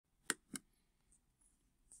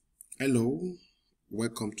Hello,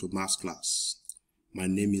 welcome to Maths class. My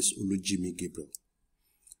name is Jimmy Gabriel.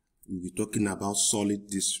 We'll be talking about solid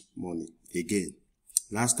this morning again.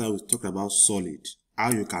 Last time we talked about solid,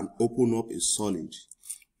 how you can open up a solid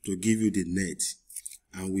to give you the net.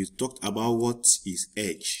 And we talked about what is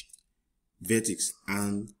edge, vertex,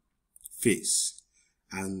 and face.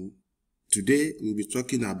 And today we'll be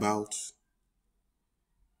talking about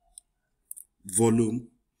volume.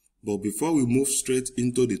 But before we move straight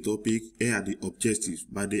into the topic, here are the objectives.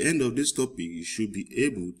 By the end of this topic, you should be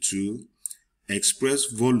able to express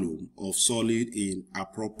volume of solid in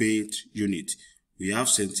appropriate unit. We have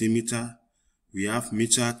centimeter, we have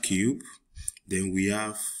meter cube, then we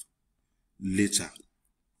have liter.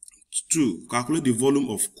 2. Calculate the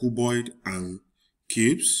volume of cuboid and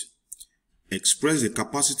cubes. Express the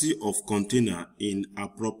capacity of container in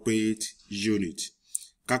appropriate unit.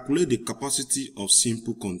 Calculate the capacity of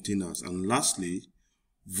simple containers. And lastly,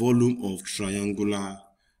 volume of triangular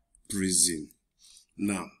prism.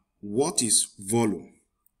 Now, what is volume?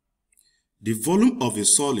 The volume of a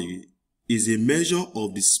solid is a measure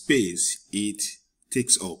of the space it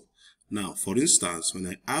takes up. Now, for instance, when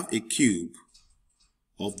I have a cube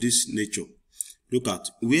of this nature, look at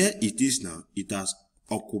where it is now. It has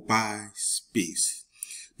occupied space.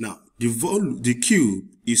 Now, the cube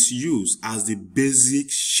is used as the basic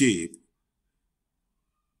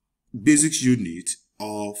unit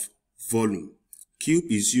of volume. Cube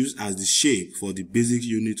is used as the shape for the basic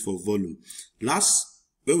unit for volume. Last,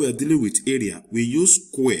 when we are dealing with area, we use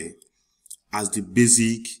square as the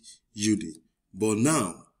basic unit. But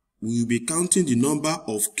now, we will be counting the number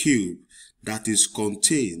of cube that is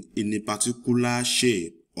contained in a particular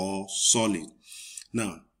shape or solid.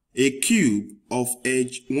 Now, a cube of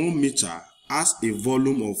edge 1 meter has a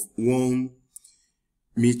volume of 1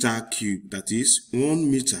 meter cube. That is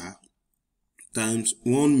 1 meter times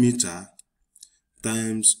 1 meter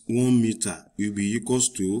times 1 meter will be equals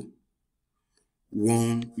to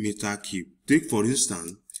 1 meter cube. Take for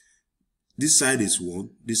instance, this side is 1,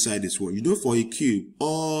 this side is 1. You know, for a cube,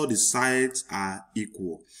 all the sides are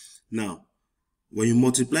equal. Now, when you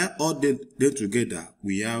multiply all them together,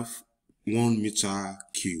 we have 1 meter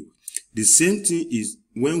cube. The same thing is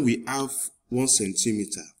when we have 1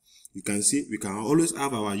 centimeter. You can see we can always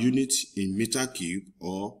have our unit in meter cube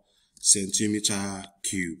or centimeter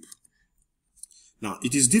cube. Now,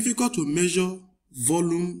 it is difficult to measure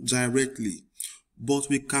volume directly, but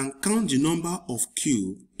we can count the number of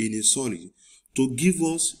cube in a solid to give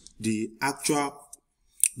us the actual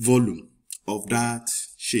volume of that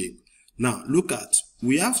shape. Now, look at,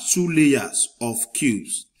 we have 2 layers of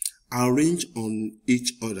cubes arranged on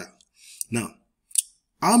each other. Now,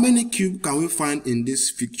 how many cubes can we find in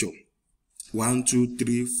this picture? 1, 2,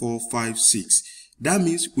 3, 4, 5, 6. That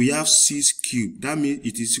means we have 6 cubes. That means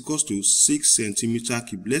it is equals to 6 centimeter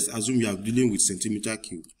cube. Let's assume we are dealing with centimeter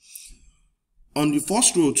cube. On the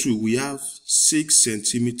first row too, we have 6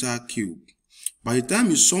 centimeter cube. By the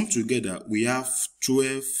time you sum together, we have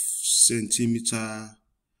 12 centimeter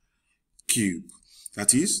cube.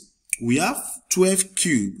 That is, we have 12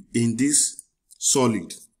 cube in this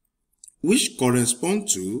solid, which correspond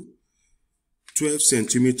to 12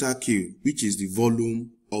 centimeter cube, which is the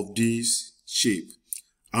volume of this shape.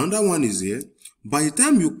 Another one is here. By the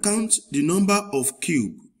time you count the number of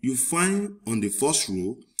cube you find on the first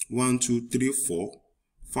row, 1, 2, 3, 4,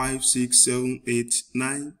 5, 6, 7, 8,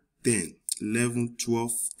 9, 10, 11,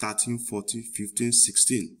 12, 13, 14, 15,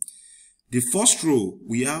 16. The first row,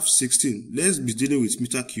 we have 16. Let's be dealing with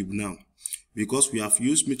meter cube now, because we have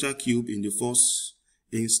used meter cube in the first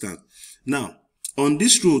instance. Now, on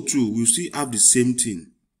this row too, we still have the same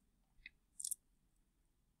thing.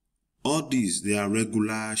 All these, they are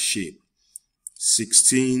regular shape.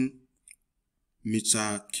 16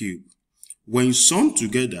 meter cube. When you sum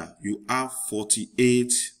together, you have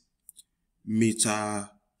 48 meter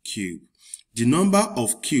cube. The number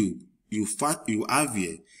of cube you have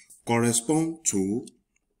here correspond to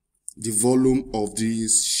the volume of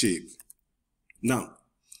this shape. Now,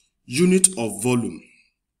 unit of volume.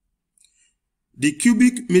 The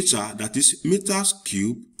cubic meter, that is meters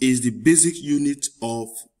cube, is the basic unit of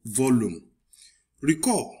volume.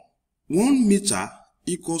 Recall, 1 meter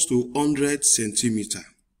equals to 100 centimeter.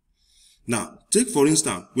 Now, take for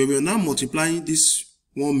instance, when we are now multiplying this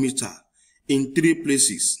 1 meter in 3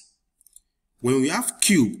 places. When we have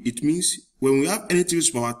cube, it means when we have anything to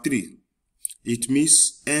the power 3, it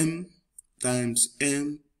means m times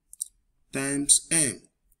m times m.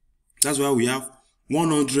 That's why we have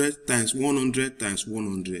 100 times 100 times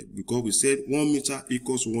 100, because we said 1 meter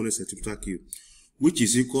equals 100 centimeter cube, which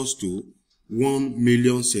is equals to 1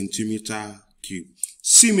 million centimeter cube.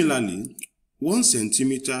 Similarly, 1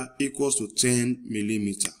 centimeter equals to 10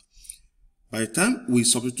 millimeter. By the time we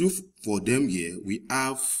substitute for them here, we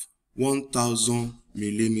have 1000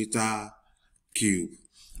 millimeter cube.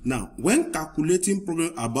 Now, when calculating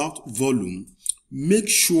problem about volume, make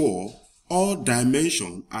sure all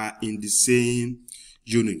dimensions are in the same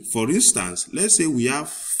unit. For instance, let's say we have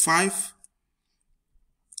 5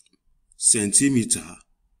 centimeter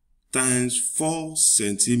times 4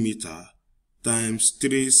 centimeter times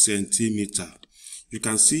 3 centimeter. You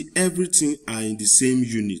can see everything are in the same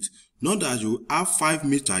unit. Not that you have 5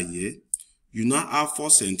 meter here, you now have 4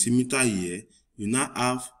 centimeter here, you now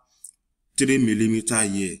have 3 millimeter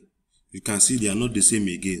here. You can see they are not the same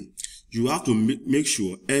again. You have to make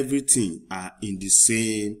sure everything are in the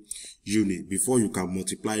same unit before you can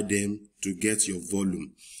multiply them to get your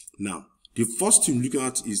volume. Now, the first thing looking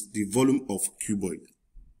at is the volume of cuboid.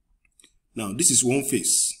 Now, this is one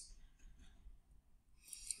face.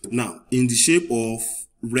 Now, in the shape of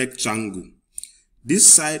rectangle.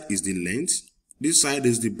 This side is the length, this side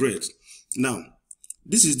is the breadth. Now,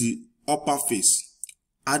 this is the upper face.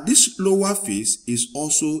 And this lower face is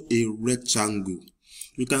also a rectangle.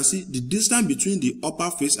 You can see the distance between the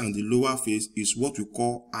upper face and the lower face is what we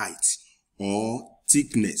call height or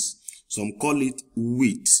thickness. Some call it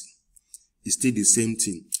width. It's still the same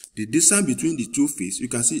thing. The distance between the two faces, you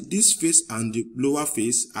can see this face and the lower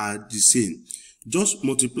face are the same. Just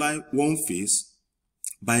multiply one face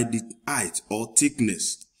by the height or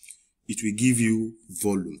thickness. It will give you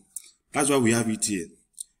volume. That's why we have it here.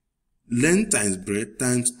 Length times breadth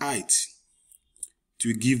times height. It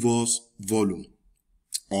will give us volume.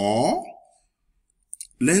 Or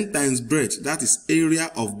length times breadth, that is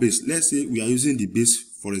area of base. Let's say we are using the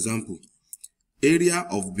base, for example. Area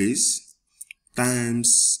of base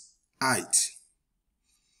times height.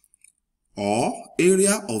 Or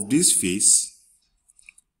area of this face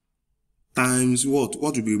times what?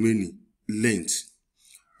 What will be remaining? Length.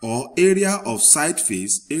 Or area of side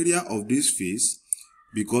face, area of this face,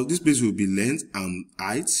 because this face will be length and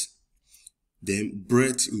height, then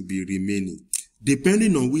breadth will be remaining.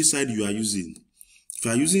 Depending on which side you are using. If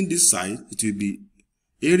you are using this side, it will be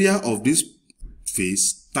area of this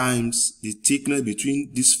face times the thickness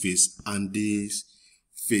between this face and this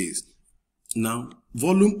face. Now,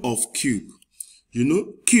 volume of cube. You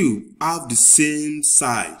know, cube have the same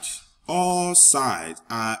side. All sides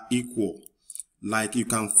are equal, like you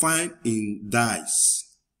can find in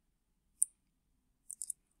dice.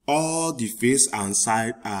 All the face and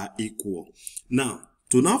side are equal. Now,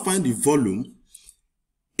 to now find the volume,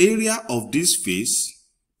 area of this face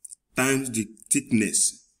times the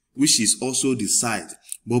thickness, which is also the side.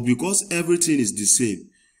 But because everything is the same,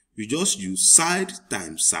 we just use side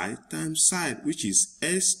times side times side, which is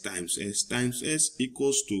s times s times s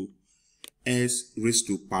equals to s raised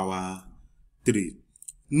to power 3.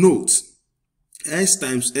 Note, s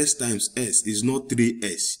times s times s is not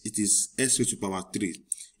 3s. It is s raised to power 3.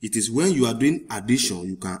 It is when you are doing addition,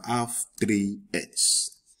 you can have 3s.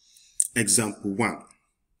 Example 1.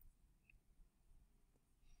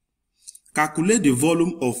 Calculate the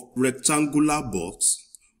volume of rectangular box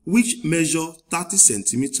which measure 30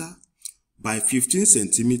 centimeter by 15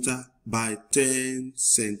 centimeter by 10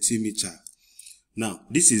 centimeter. Now,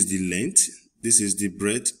 this is the length, this is the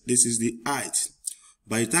breadth, this is the height.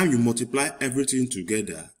 By the time you multiply everything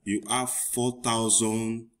together, you have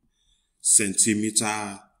 4000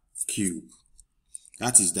 centimeter cube.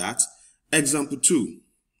 That is that. Example 2.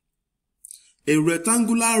 A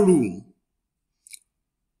rectangular room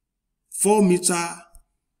 4 meter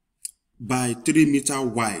by 3 meter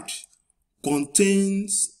wide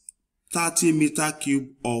contains 30 meter cube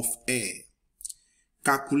of air.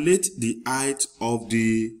 Calculate the height of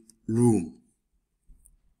the room.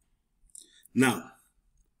 Now,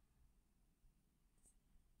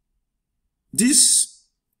 this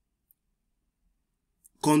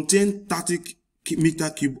contains 30 meter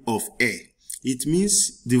cube of air. It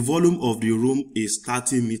means the volume of the room is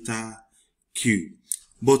 30 meter cube.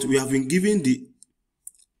 But we have been given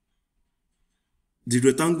the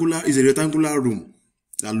rectangular is a rectangular room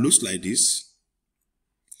that looks like this.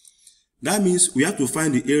 That means we have to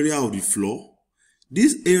find the area of the floor.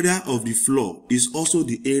 This area of the floor is also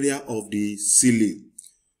the area of the ceiling,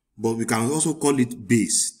 but we can also call it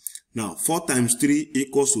base. Now, 4 times 3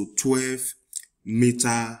 equals to 12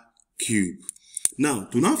 meter cube. Now,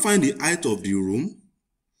 to now find the height of the room,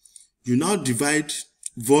 you now divide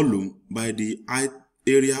volume by the height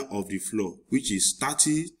area of the floor, which is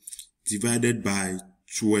 30 divided by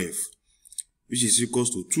 12, which is equals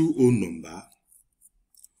to 2 whole number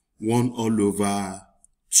 1 all over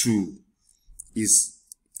 2 is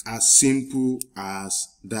As simple as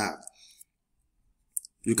that.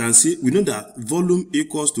 You can see, we know that volume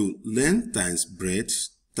equals to length times breadth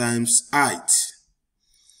times height.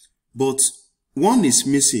 But one is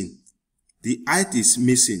missing. The height is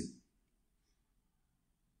missing.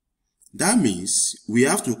 That means we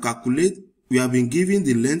have to calculate, we have been given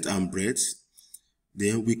the length and breadth.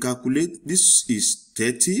 Then we calculate, this is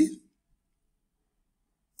 30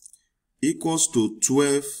 equals to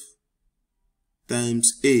 12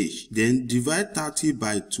 times h. Then divide 30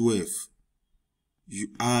 by 12. You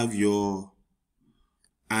have your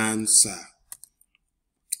answer.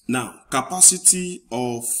 Now, capacity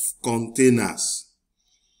of containers.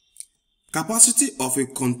 Capacity of a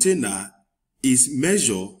container is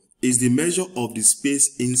the measure of the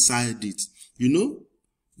space inside it. You know,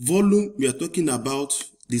 volume, we are talking about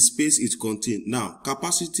the space it contains. Now,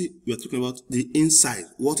 capacity, we are talking about the inside,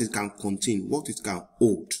 what it can contain, what it can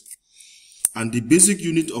hold. And the basic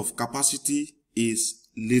unit of capacity is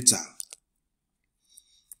liter.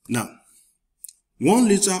 Now, 1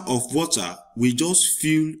 liter of water will just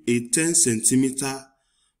fill a 10 centimeter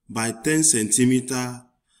by 10 centimeter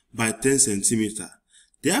by 10 centimeter.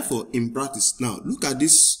 Therefore, in practice, now, look at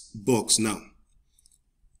this box now.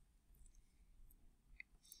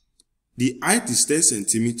 The height is 10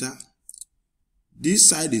 centimeter. This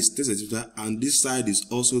side is 10 centimeter, and this side is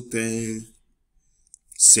also 10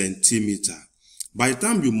 centimeter. By the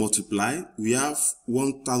time you multiply, we have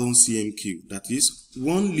 1000 cm3. That is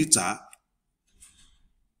 1 liter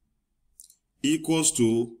equals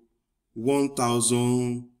to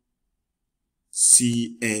 1000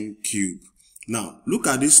 cm3. Now, look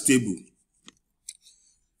at this table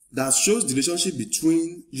that shows the relationship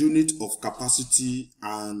between unit of capacity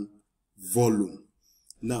and volume.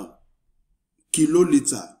 Now,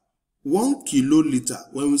 kiloliter. 1 kiloliter.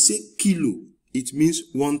 When we say kilo, it means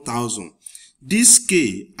 1000. This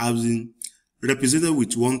K has been represented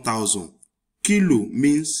with 1000. Kilo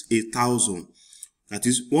means 1000. That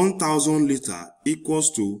is 1000 liter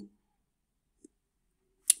equals to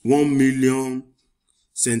 1 million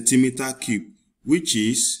centimeter cube, which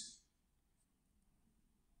is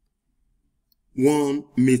 1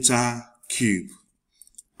 meter cube.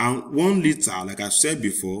 And 1 liter, like I said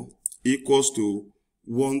before, equals to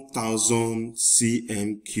 1000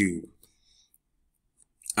 cm3.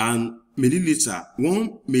 And milliliter,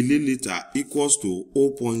 1 milliliter equals to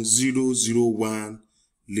 0.001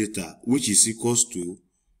 liter, which is equals to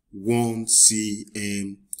 1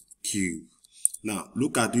 cm3. Now,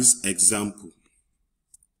 look at this example.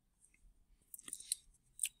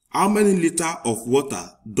 How many liters of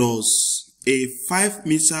water does a 5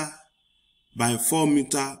 meter by 4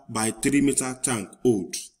 meter by 3 meter tank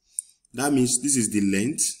hold? That means this is the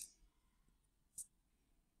length,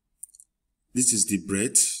 this is the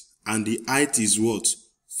breadth, and the height is what?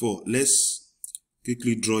 4. Let's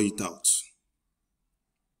quickly draw it out.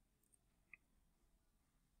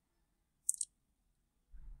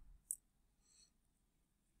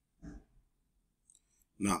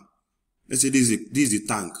 Now, let's say this is the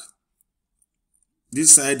tank.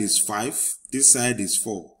 This side is 5, this side is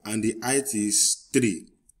 4, and the height is 3.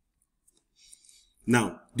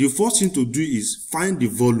 Now, the first thing to do is find the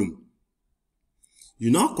volume.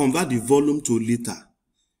 You now convert the volume to liter,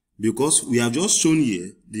 because we have just shown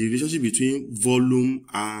here the relationship between volume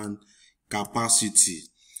and capacity.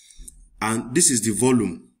 And this is the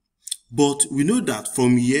volume. But we know that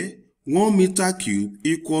from here, 1 meter cube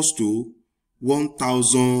equals to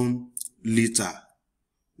 1000 liter.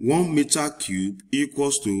 1 meter cube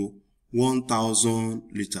equals to 1000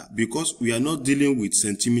 liter, because we are not dealing with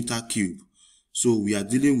centimeter cube. So we are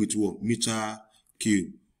dealing with what? Meter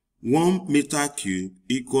cube. 1 meter cube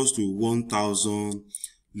equals to 1000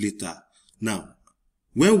 liter. Now,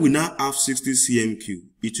 when we now have 60 cm3,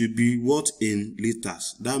 it will be what in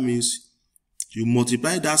liters? That means you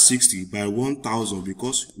multiply that 60 by 1000,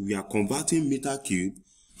 because we are converting meter cube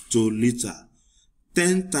to liter.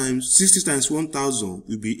 10 times 60 times 1000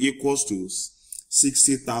 will be equals to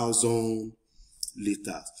 60,000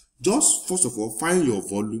 liters. Just first of all, find your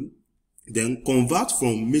volume, then convert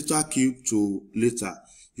from meter cube to liter.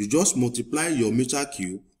 You just multiply your meter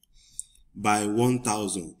cube by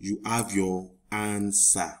 1000. You have your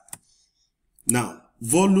answer. Now,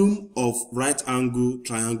 volume of right angle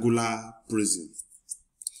triangular prism.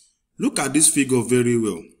 Look at this figure very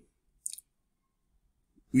well.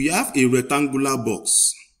 We have a rectangular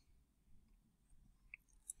box.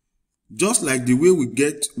 Just like the way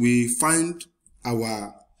we find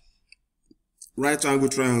our right angle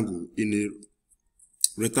triangle in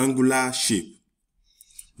a rectangular shape.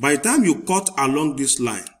 By the time you cut along this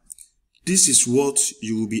line, this is what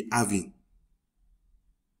you will be having.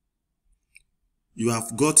 you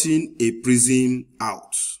have gotten a prism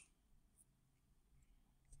out.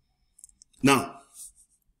 Now,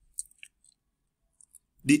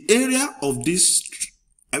 the area of this,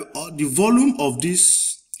 or the volume of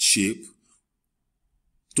this shape,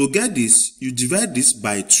 to get this, you divide this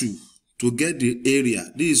by 2 to get the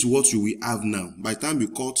area. This is what you will have now by the time you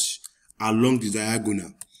cut along the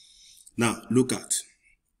diagonal. Now, look at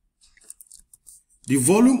the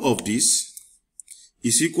volume of this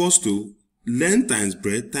is equals to length times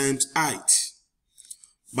breadth times height.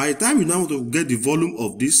 By the time you now want to get the volume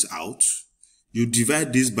of this out, you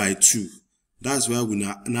divide this by 2. That's why we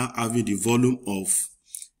now having the volume of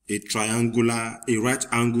a right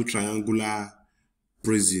angle triangular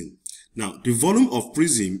prism. Now, the volume of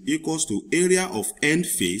prism equals to area of end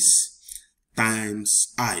face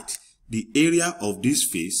times height. The area of this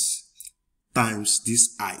face times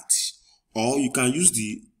this height. Or you can use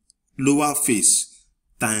the lower face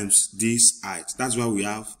times this height. That's why we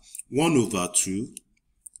have 1/2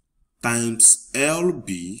 times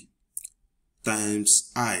LB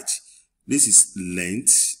times height. This is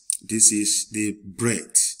length. This is the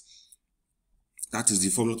breadth. That is the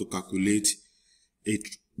formula to calculate a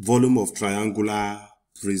volume of triangular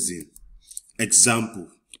prism.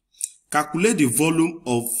 Example. Calculate the volume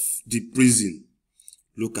of the prism.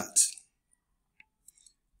 Look at.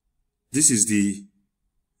 This is the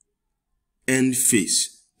end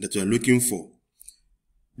face that we are looking for.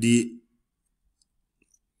 The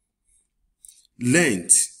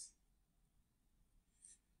length.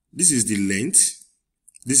 This is the length.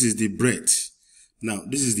 This is the breadth. Now,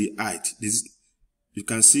 this is the height. You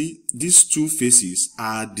can see these two faces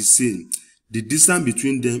are the same. The distance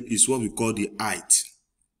between them is what we call the height.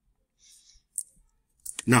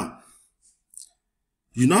 Now,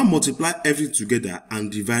 you now multiply everything together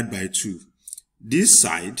and divide by 2. This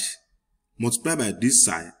side multiply by this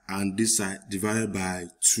side and this side divided by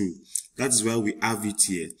 2. That is why we have it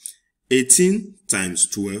here. 18 times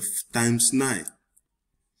 12 times 9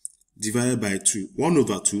 divided by 2.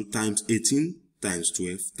 1/2 times 18 times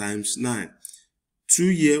 12 times 9. 2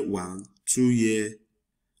 here 1, 2 here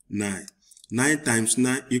 9. 9 times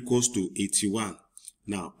 9 equals to 81.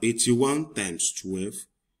 Now, 81 times 12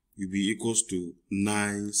 will be equals to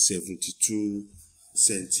 972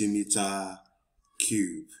 centimeter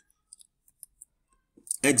cube.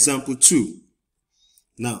 Example 2.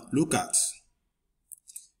 Now, look at.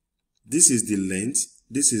 This is the length,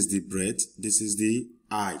 this is the breadth, this is the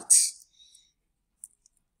height.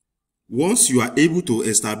 Once you are able to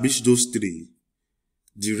establish those three,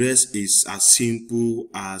 the rest is as simple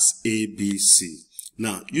as ABC.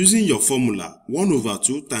 Now, using your formula,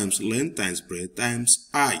 1/2 times length times breadth times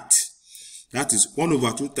height. That is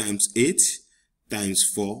 1/2 times 8 times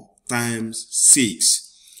 4 times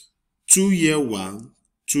 6. 2 here 1,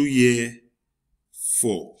 2 here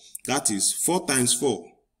 4. That is 4 times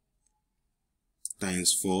 4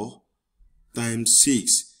 times 4 times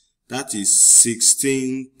 6. That is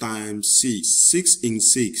 16 times 6. 6 in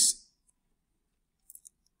 6.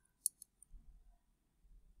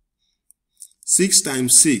 6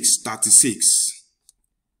 times 6, 36.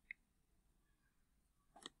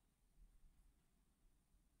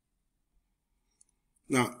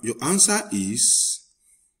 Now, your answer is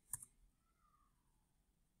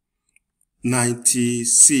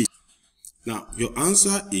 96. Now, your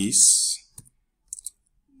answer is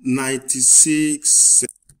 96.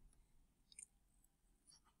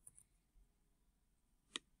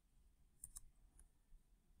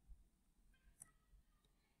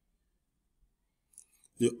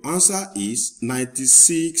 Your answer is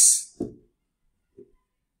 96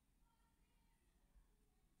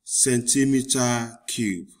 centimeter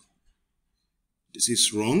cube. This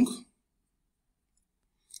is wrong.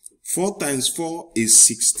 4 times 4 is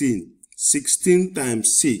 16. 16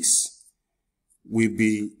 times 6 will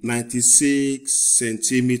be 96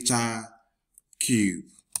 centimeter cube.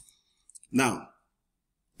 Now,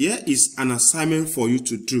 here is an assignment for you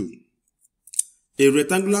to do. A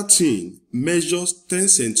rectangular tin measures 10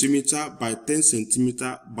 centimeter by 10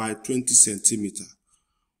 centimeter by 20 centimeter.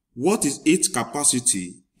 What is its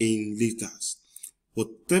capacity in liters?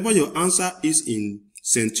 Whatever your answer is in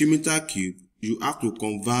centimeter cube, you have to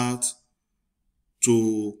convert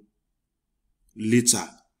to liter.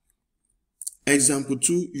 Example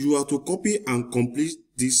 2, you have to copy and complete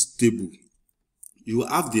this table. You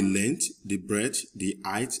have the length, the breadth, the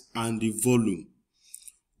height, and the volume.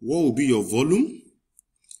 What will be your volume?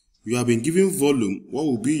 You have been given volume. What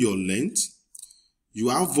will be your length? You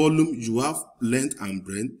have volume, you have length and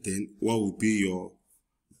breadth. Then what will be your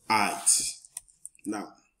height?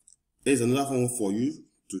 Now, there's another one for you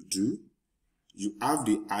to do. You have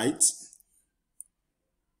the height,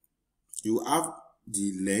 You have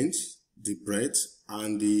the length, the breadth,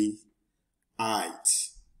 and the height.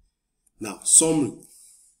 Now, summary.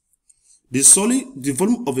 The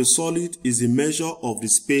volume of a solid is a measure of the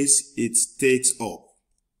space it takes up.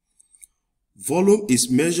 Volume is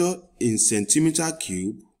measured in centimeter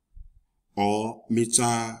cube or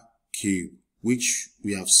meter cube, which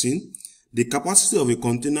we have seen. The capacity of a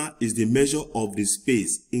container is the measure of the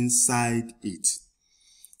space inside it.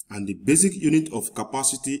 And the basic unit of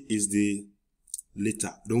capacity is the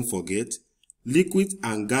liter. Don't forget, liquid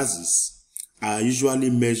and gases are usually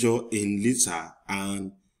measured in liter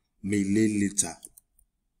and milliliter.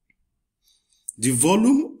 The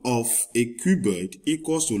volume of a cuboid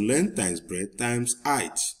equals to length times breadth times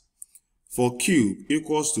height. For cube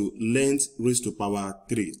equals to length raised to power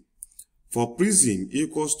 3. For prism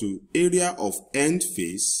equals to area of end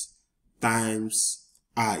face times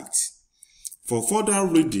height. For further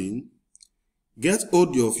reading, get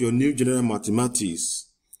hold of your new general mathematics,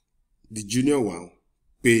 the junior one,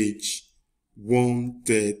 page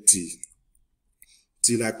 130.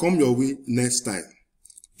 Till I come your way next time,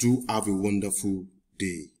 do have a wonderful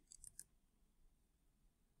day.